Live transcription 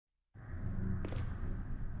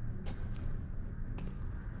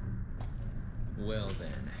Well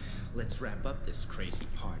then, let's wrap up this crazy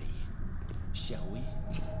party, shall we?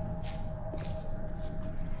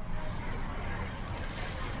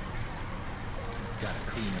 Gotta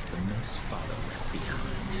clean up the mess Father left behind.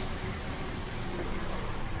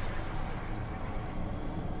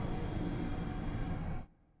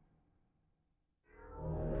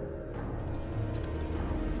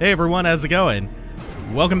 Hey everyone, how's it going?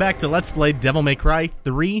 Welcome back to Let's Play Devil May Cry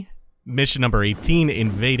 3, mission number 18,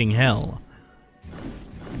 Invading Hell.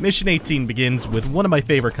 Mission 18 begins with one of my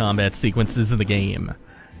favorite combat sequences in the game.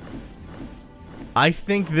 I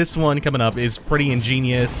think this one coming up is pretty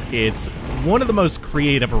ingenious. It's one of the most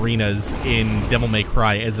creative arenas in Devil May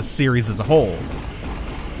Cry as a series as a whole.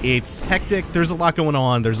 It's hectic, there's a lot going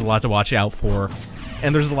on, there's a lot to watch out for,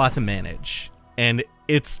 and there's a lot to manage. And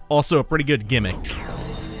it's also a pretty good gimmick.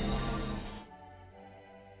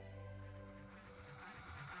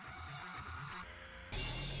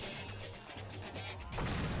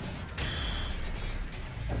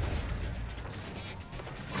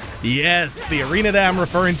 Yes, the arena that I'm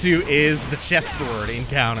referring to is the chessboard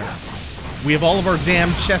encounter. We have all of our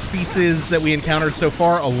damn chess pieces that we encountered so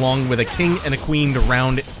far, along with a king and a queen to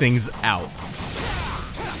round things out.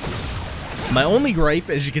 My only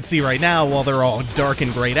gripe, as you can see right now, while they're all dark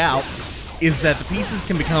and grayed out, is that the pieces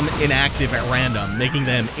can become inactive at random, making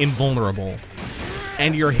them invulnerable.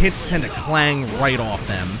 And your hits tend to clang right off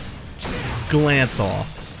them. Just glance off.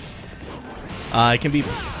 It can be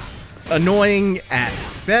annoying at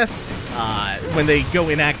best. When they go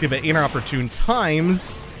inactive at inopportune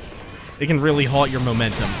times, it can really halt your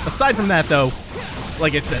momentum. Aside from that, though,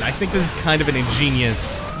 like I said, I think this is kind of an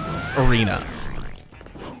ingenious arena.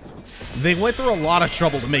 They went through a lot of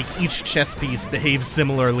trouble to make each chess piece behave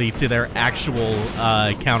similarly to their actual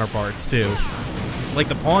counterparts, too. Like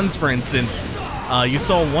the pawns, for instance, you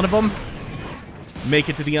saw one of them make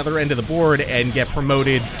it to the other end of the board and get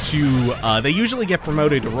promoted to, they usually get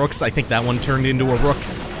promoted to rooks. I think that one turned into a rook.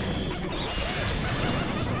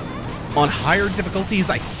 On higher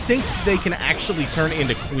difficulties, I think they can actually turn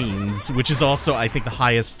into queens, which is also, I think, the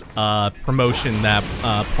highest promotion that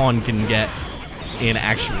pawn can get in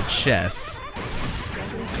actual chess.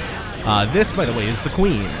 This, by the way, is the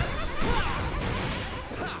queen.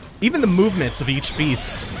 Even the movements of each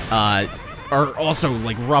piece are also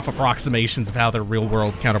like rough approximations of how their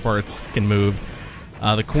real-world counterparts can move.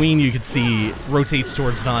 The queen, you can see, rotates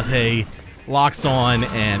towards Dante, locks on,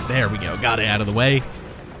 and there we go, got it out of the way.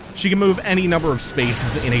 She can move any number of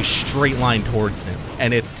spaces in a straight line towards him,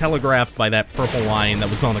 and it's telegraphed by that purple line that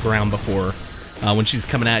was on the ground before, when she's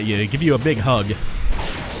coming at you to give you a big hug.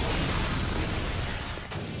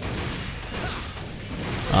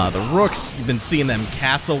 The rooks, you've been seeing them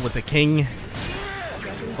castle with the king.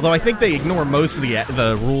 Although I think they ignore most of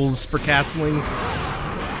the rules for castling.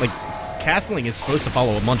 Like, castling is supposed to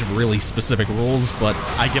follow a bunch of really specific rules, but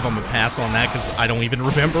I give them a pass on that because I don't even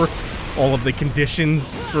remember all of the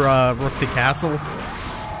conditions for rook to castle.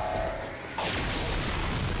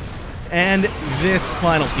 And this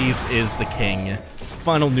final piece is the king.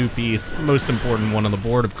 Final new piece, most important one on the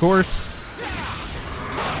board, of course.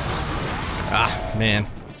 Ah, man.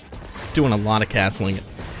 Doing a lot of castling.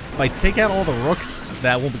 If I take out all the rooks,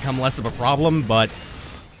 that will become less of a problem, but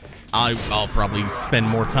I'll probably spend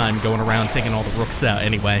more time going around taking all the rooks out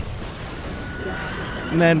anyway.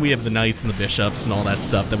 And then we have the knights and the bishops and all that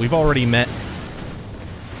stuff that we've already met.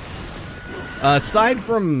 Aside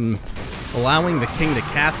from allowing the king to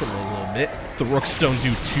castle a little bit, the rooks don't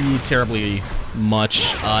do too terribly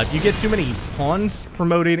much. If you get too many pawns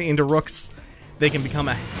promoted into rooks, they can become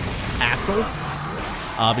a hassle.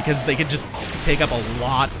 Because they could just take up a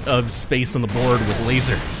lot of space on the board with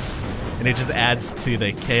lasers. And it just adds to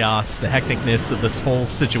the chaos, the hecticness of this whole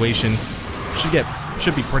situation.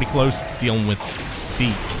 Should be pretty close to dealing with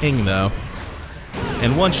the king, though.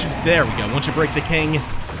 And there we go, once you break the king,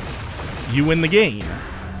 you win the game.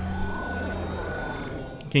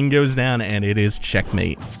 King goes down, and it is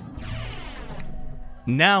checkmate.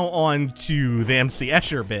 Now on to the MC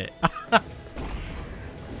Escher bit.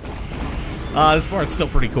 This part's still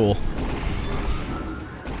pretty cool.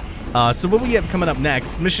 So what we have coming up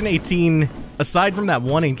next, Mission 18, aside from that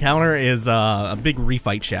one encounter, is a big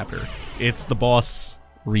refight chapter. It's the boss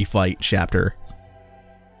refight chapter.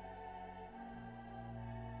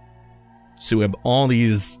 So we have all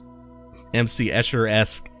these MC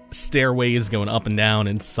Escher-esque stairways going up and down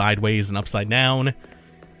and sideways and upside down.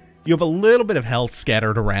 You have a little bit of health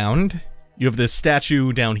scattered around. You have this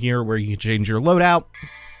statue down here where you can change your loadout.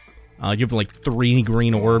 You have like 3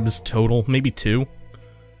 green orbs total, maybe 2.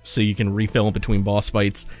 So you can refill between boss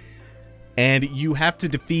fights. And you have to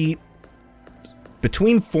defeat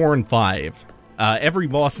between 4 and 5 Every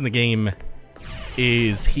boss in the game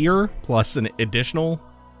is here, plus an additional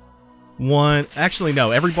one. Actually,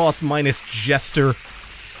 no, every boss minus Jester,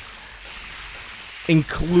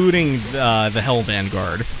 including the Hell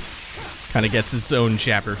Vanguard, kind of gets its own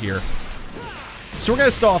chapter here. So we're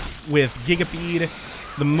going to start off with Gigapede.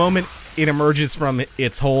 The moment it emerges from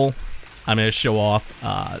its hole, I'm going to show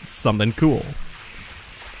off something cool.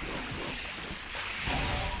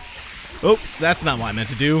 Oops, that's not what I meant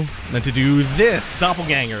to do. I meant to do this,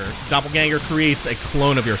 Doppelganger. Doppelganger creates a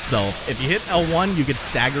clone of yourself. If you hit L1, you can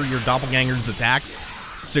stagger your Doppelganger's attacks,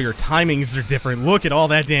 so your timings are different. Look at all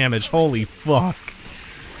that damage, holy fuck.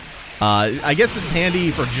 I guess it's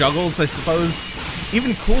handy for juggles, I suppose.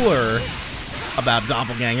 Even cooler about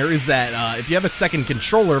Doppelganger is that if you have a second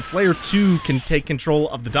controller, player 2 can take control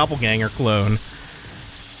of the Doppelganger clone.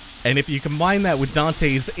 And if you combine that with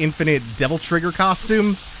Dante's infinite Devil Trigger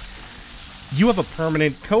costume, you have a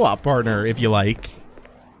permanent co-op partner, if you like.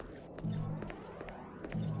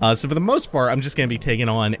 So for the most part, I'm just going to be taking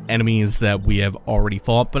on enemies that we have already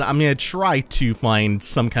fought, but I'm going to try to find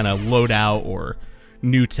some kind of loadout or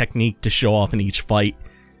new technique to show off in each fight,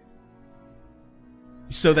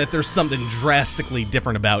 so that there's something drastically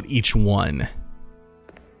different about each one.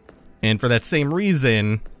 And for that same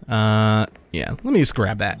reason, yeah, let me just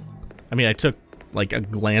grab that. I mean, I took, like, a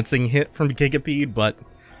glancing hit from Gigapede, but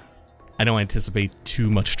I don't anticipate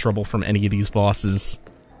too much trouble from any of these bosses.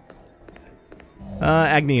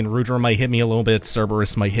 Agni and Rudra might hit me a little bit,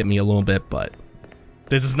 Cerberus might hit me a little bit, but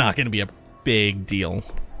this is not going to be a big deal.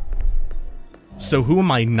 So who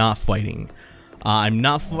am I not fighting? I'm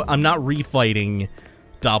not refighting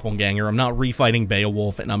Doppelganger, I'm not refighting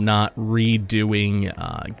Beowulf, and I'm not redoing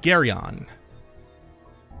Geryon.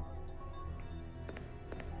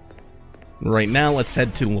 Right now, let's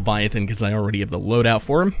head to Leviathan, because I already have the loadout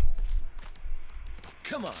for him.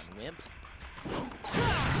 Come on, wimp.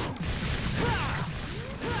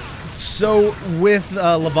 So, with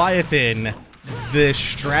Leviathan, the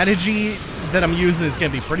strategy that I'm using is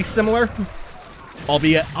going to be pretty similar,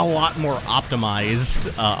 albeit a lot more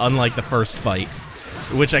optimized, unlike the first fight,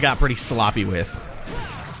 which I got pretty sloppy with.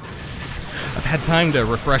 I've had time to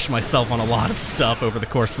refresh myself on a lot of stuff over the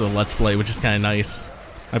course of the Let's Play, which is kind of nice.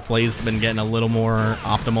 My plays have been getting a little more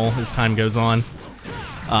optimal as time goes on.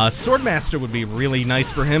 Swordmaster would be really nice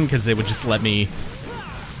for him, because it would just let me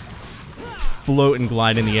float and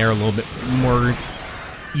glide in the air a little bit more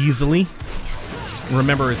easily.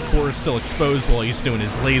 Remember, his core is still exposed while he's doing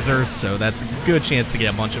his laser, so that's a good chance to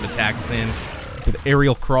get a bunch of attacks in with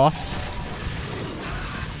Aerial Cross.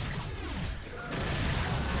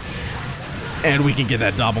 And we can get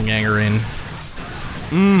that Doppelganger in.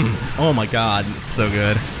 Oh my god, it's so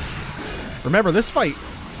good. Remember, this fight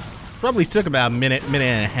probably took about a minute and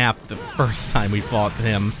a half the first time we fought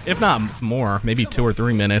him. If not more, maybe 2 or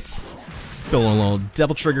 3 minutes. Build a little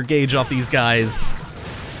Devil Trigger gauge off these guys.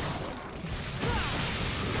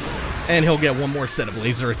 And he'll get one more set of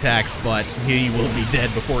laser attacks, but he will be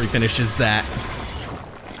dead before he finishes that.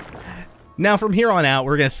 Now from here on out,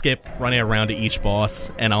 we're going to skip running around to each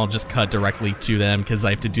boss, and I'll just cut directly to them, because I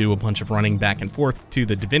have to do a bunch of running back and forth to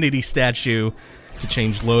the Divinity statue to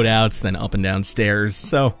change loadouts, then up and down stairs,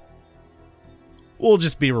 so we'll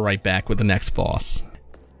just be right back with the next boss.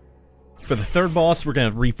 For the third boss, we're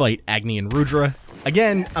going to refight Agni and Rudra.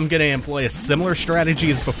 Again, I'm going to employ a similar strategy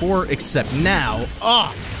as before, except now...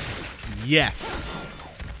 yes!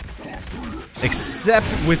 Except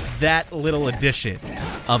with that little addition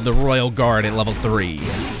of the Royal Guard at level 3.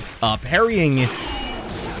 Parrying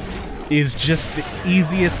is just the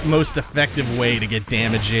easiest, most effective way to get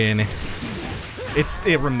damage in.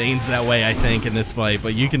 It remains that way, I think, in this fight,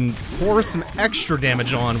 but you can pour some extra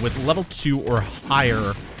damage on with level 2 or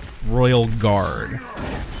higher Royal Guard.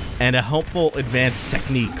 And a helpful advanced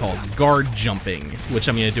technique called guard jumping, which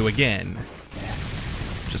I'm going to do again.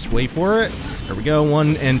 Just wait for it. There we go,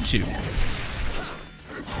 1 and 2.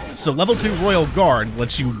 So level 2 Royal Guard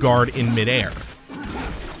lets you guard in midair.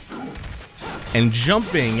 And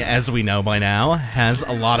jumping, as we know by now, has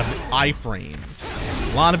a lot of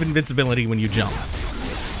iframes. A lot of invincibility when you jump.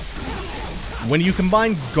 When you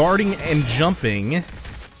combine guarding and jumping,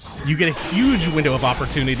 you get a huge window of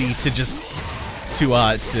opportunity to just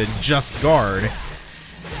guard.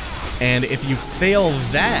 And if you fail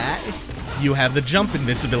that, you have the jump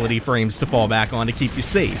invincibility frames to fall back on to keep you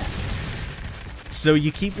safe. So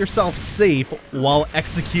you keep yourself safe while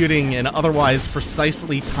executing an otherwise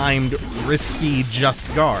precisely timed, risky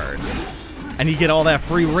just guard. And you get all that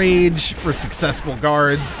free rage for successful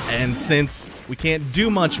guards, and since we can't do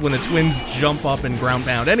much when the twins jump up and ground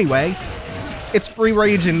pound anyway, it's free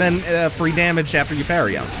rage and then free damage after you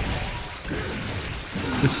parry them.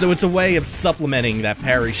 So it's a way of supplementing that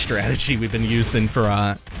parry strategy we've been using for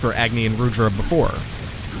Agni and Rudra before.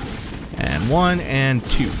 And 1 and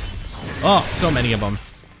 2. Oh, so many of them.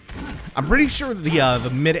 I'm pretty sure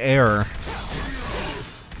the mid-air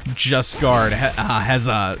Just Guard has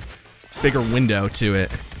a bigger window to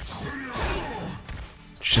it.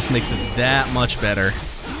 Which just makes it that much better.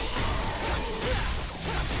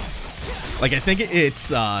 Like, I think it's,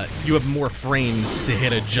 you have more frames to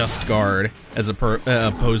hit a Just Guard as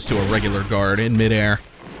opposed to a regular guard in midair.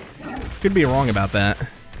 Could be wrong about that.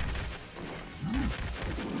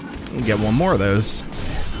 We'll get one more of those.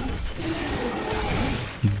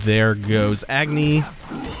 There goes Agni.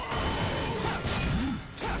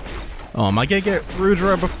 Oh, am I gonna get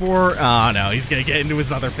Rudra before? Oh, no, he's gonna get into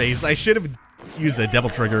his other phase. I should have used a Devil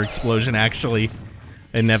Trigger explosion, actually.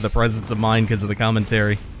 I didn't have the presence of mind because of the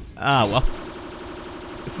commentary. Ah, well.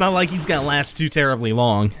 It's not like he's gonna last too terribly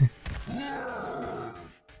long.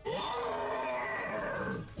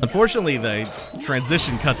 Unfortunately, the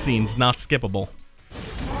transition cutscene's not skippable.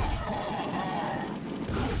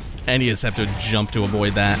 And you just have to jump to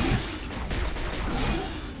avoid that.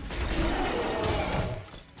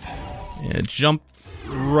 Yeah, jump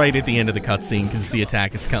right at the end of the cutscene because the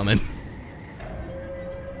attack is coming.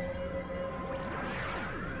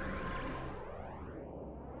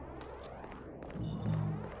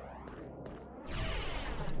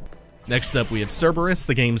 Next up, we have Cerberus,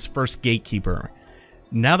 the game's first gatekeeper.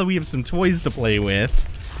 Now that we have some toys to play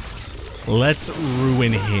with, let's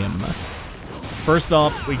ruin him. First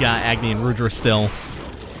off, we got Agni and Rudra still,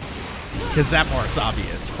 because that part's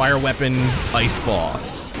obvious. Fire weapon, ice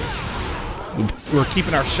boss. We're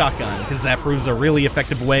keeping our shotgun, because that proves a really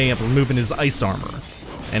effective way of removing his ice armor,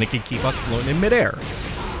 and it can keep us floating in midair.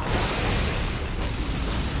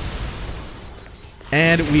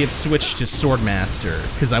 And we have switched to Swordmaster,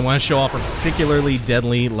 because I want to show off a particularly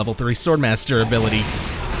deadly level 3 Swordmaster ability.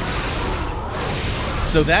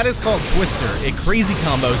 So that is called Twister. It crazy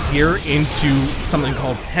combos here into something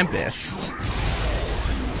called Tempest.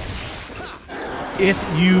 If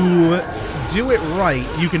you do it right,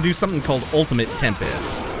 you can do something called Ultimate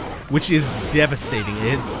Tempest, which is devastating.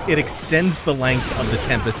 It extends the length of the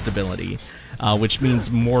Tempest ability, which means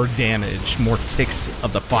more damage, more ticks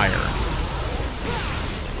of the fire.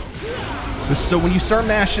 So when you start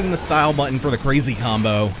mashing the style button for the crazy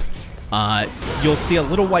combo, you'll see a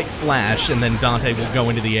little white flash, and then Dante will go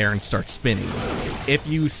into the air and start spinning. If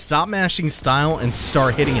you stop mashing style and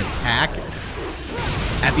start hitting attack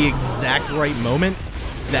at the exact right moment,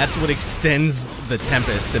 that's what extends the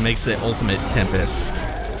Tempest and makes it Ultimate Tempest.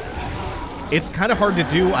 It's kind of hard to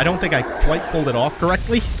do. I don't think I quite pulled it off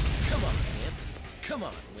correctly. Come on, Wimp. Come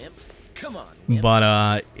on, Wimp. Come on, Wimp.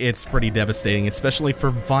 But it's pretty devastating, especially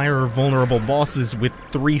for fire vulnerable bosses with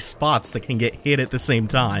 3 spots that can get hit at the same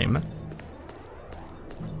time.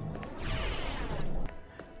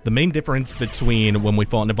 The main difference between when we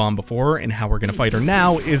fought Navon before and how we're going to fight her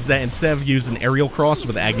now is that instead of using Aerial Cross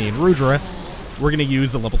with Agni and Rudra, we're going to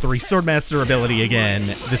use a level 3 Swordmaster ability again,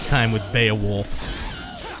 this time with Beowulf.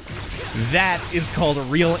 That is called a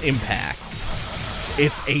Real Impact.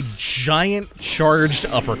 It's a giant charged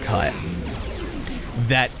uppercut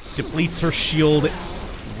that depletes her shield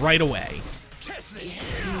right away.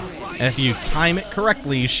 And if you time it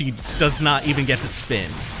correctly, she does not even get to spin.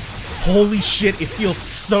 Holy shit, it feels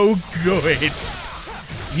so good.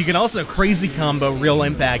 You can also crazy combo Real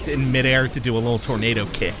Impact in midair to do a little tornado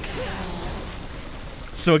kick.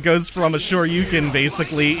 So it goes from a Shoryuken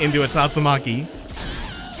basically into a Tatsumaki.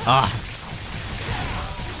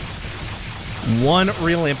 One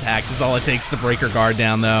Real Impact is all it takes to break her guard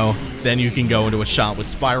down, though. Then you can go into a shot with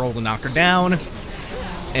Spiral to knock her down,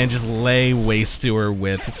 and just lay waste to her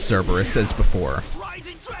with Cerberus as before.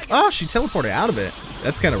 Oh, she teleported out of it.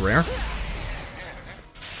 That's kind of rare.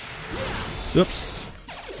 Oops.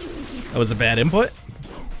 That was a bad input.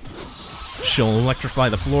 She'll electrify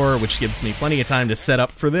the floor, which gives me plenty of time to set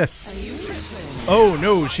up for this. Oh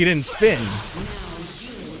no, she didn't spin.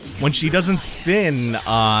 When she doesn't spin,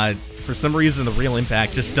 for some reason the Real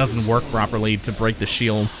Impact just doesn't work properly to break the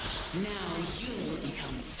shield.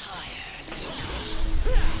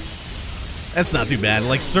 That's not too bad.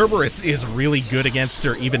 Like, Cerberus is really good against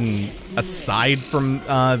her, even aside from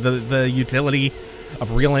the utility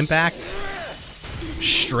of Real Impact.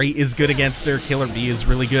 Straight is good against her. Killer Bee is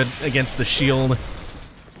really good against the shield.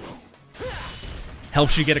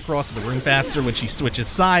 Helps you get across the room faster when she switches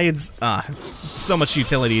sides. So much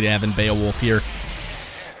utility to have in Beowulf here.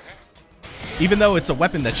 Even though it's a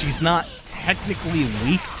weapon that she's not technically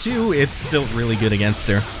weak to, it's still really good against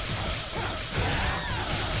her.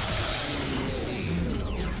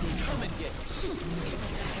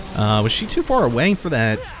 Was she too far away for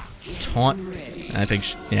that taunt? I think,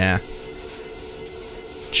 yeah.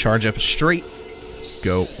 Charge up straight.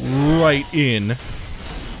 Go right in.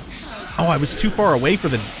 Oh, I was too far away for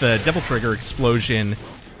the Devil Trigger explosion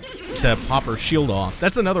to pop her shield off.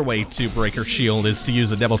 That's another way to break her shield, is to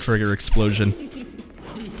use a Devil Trigger explosion.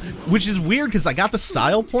 Which is weird, because I got the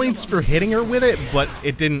style points for hitting her with it, but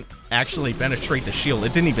it didn't actually penetrate the shield.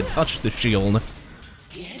 It didn't even touch the shield.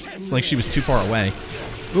 It's like she was too far away.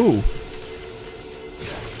 Ooh.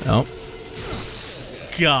 Oh.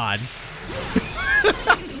 God.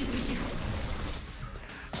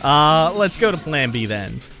 Let's go to plan B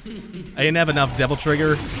then. I didn't have enough Devil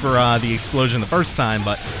Trigger for the explosion the first time,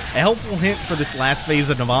 but a helpful hint for this last phase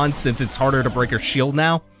of Navon, since it's harder to break her shield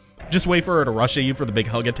now. Just wait for her to rush at you for the big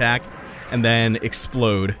hug attack, and then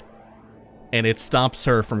explode. And it stops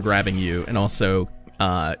her from grabbing you, and also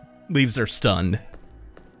leaves her stunned.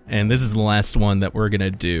 And this is the last one that we're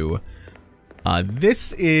gonna do.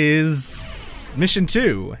 This is Mission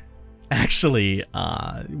 2. Actually,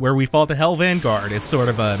 where we fought the Hell Vanguard is sort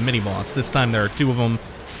of a mini-boss. This time there are 2 of them,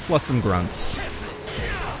 plus some grunts.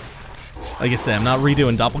 Like I said, I'm not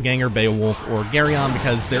redoing Doppelganger, Beowulf, or Garyon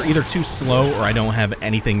because they're either too slow or I don't have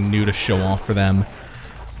anything new to show off for them.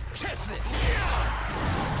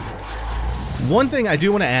 One thing I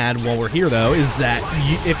do want to add while we're here, though, is that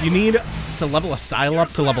if you need to level a style up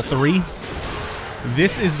to level 3,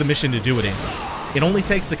 this is the mission to do it in. It only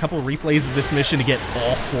takes a couple replays of this mission to get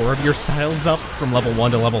all 4 of your styles up from level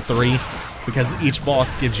 1 to level 3, because each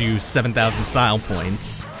boss gives you 7,000 style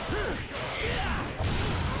points.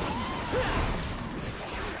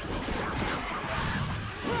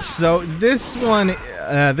 So this one,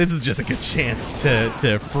 this is just a good chance to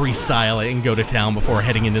freestyle it and go to town before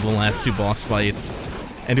heading into the last 2 boss fights,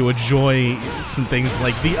 and to enjoy some things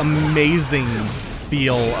like the amazing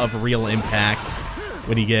feel of real impact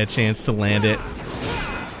when you get a chance to land it.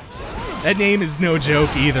 That name is no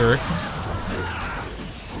joke either.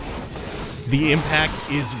 The impact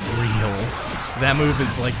is real. That move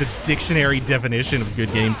is like the dictionary definition of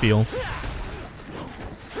good game feel.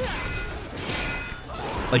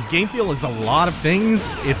 Like, game feel is a lot of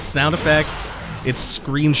things. It's sound effects, it's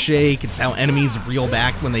screen shake, it's how enemies reel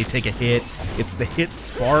back when they take a hit, it's the hit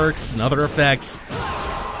sparks and other effects.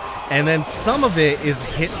 And then some of it is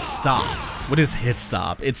hit stop. What is hit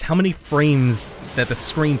stop? It's how many frames that the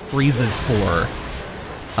screen freezes for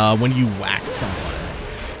when you whack someone.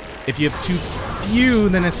 If you have too few,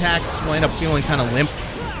 then attacks wind up feeling kind of limp.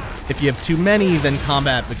 If you have too many, then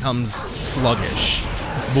combat becomes sluggish.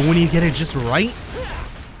 But when you get it just right,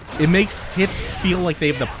 it makes hits feel like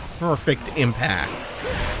they have the perfect impact.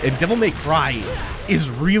 And Devil May Cry is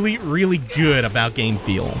really, really good about game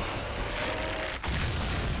feel.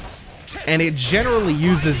 And it generally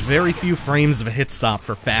uses very few frames of a hit stop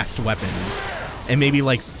for fast weapons, and maybe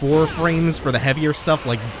like 4 frames for the heavier stuff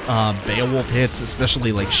like Beowulf hits,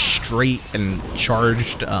 especially like straight and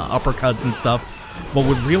charged uppercuts and stuff. But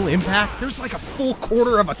with real impact, there's like a full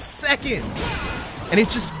quarter of a second, and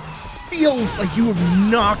it just feels like you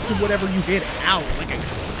have knocked whatever you hit out, like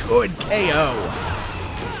a good KO.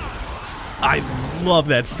 I love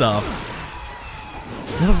that stuff.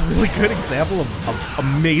 Another really good example of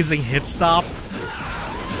amazing hit stop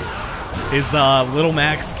is Little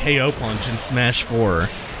Mac's KO punch in Smash 4.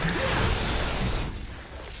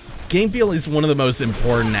 Game feel is one of the most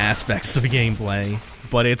important aspects of gameplay,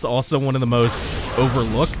 but it's also one of the most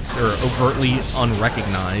overlooked or overtly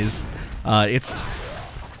unrecognized. How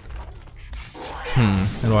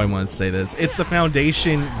do I want to say this? It's the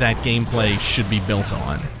foundation that gameplay should be built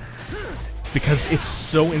on. Because it's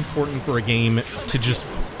so important for a game to just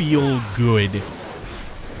feel good.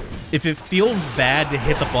 If it feels bad to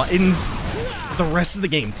hit the buttons, the rest of the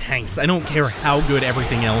game tanks. I don't care how good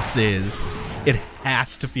everything else is. It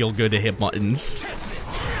has to feel good to hit buttons.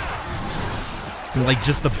 Like,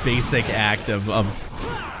 just the basic act of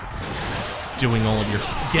doing all of your...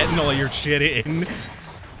 getting all your shit in.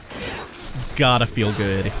 It's gotta feel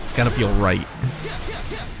good. It's gotta feel right.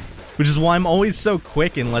 Which is why I'm always so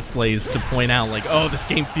quick in Let's Plays to point out, like, oh, this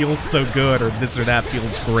game feels so good, or this or that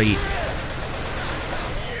feels great.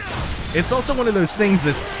 It's also one of those things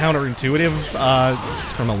that's counterintuitive,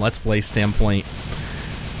 just from a Let's Play standpoint.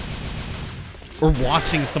 Or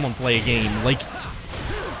watching someone play a game. Like,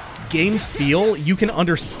 game feel, you can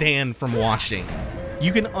understand from watching.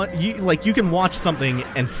 You can watch something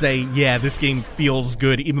and say, yeah, this game feels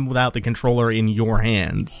good even without the controller in your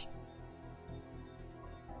hands.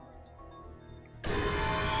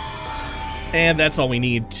 And that's all we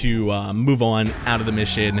need to move on out of the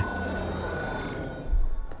mission.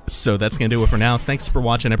 So that's going to do it for now. Thanks for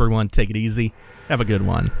watching, everyone. Take it easy. Have a good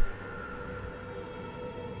one.